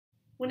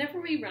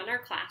Whenever we run our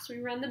class, we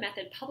run the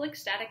method public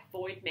static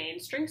void main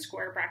string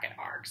square bracket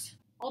args.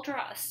 I'll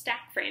draw a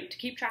stack frame to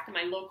keep track of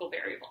my local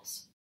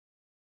variables.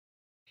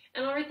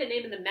 And I'll write the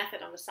name of the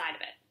method on the side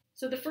of it.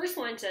 So the first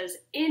line says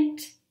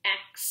int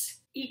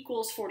x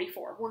equals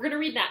 44. We're going to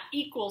read that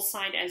equals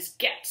sign as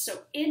gets.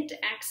 So int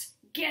x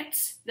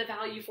gets the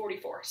value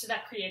 44. So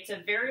that creates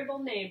a variable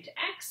named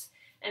x,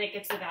 and it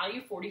gets the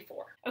value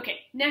 44. Okay,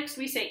 next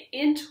we say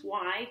int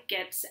y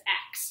gets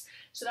x.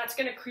 So that's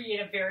going to create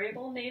a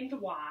variable named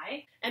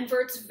y, and for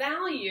its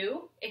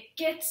value, it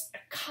gets a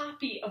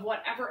copy of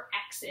whatever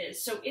x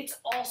is, so it's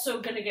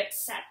also going to get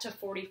set to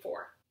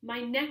 44.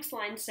 My next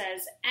line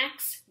says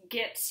x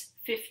gets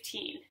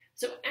 15.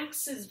 So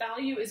x's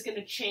value is going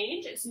to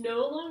change. It's no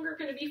longer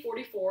going to be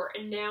 44,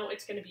 and now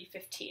it's going to be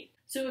 15.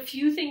 So a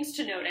few things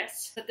to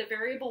notice: that the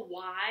variable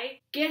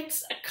y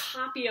gets a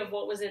copy of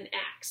what was in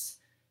x.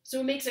 So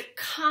it makes a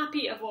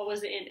copy of what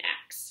was in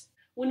x.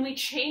 When we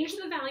change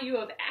the value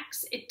of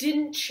x, it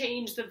didn't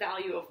change the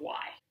value of y.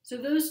 So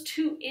those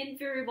two int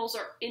variables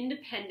are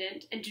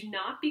independent and do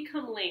not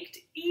become linked,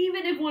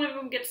 even if one of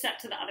them gets set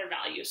to the other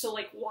value. So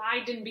like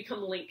y didn't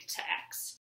become linked to x.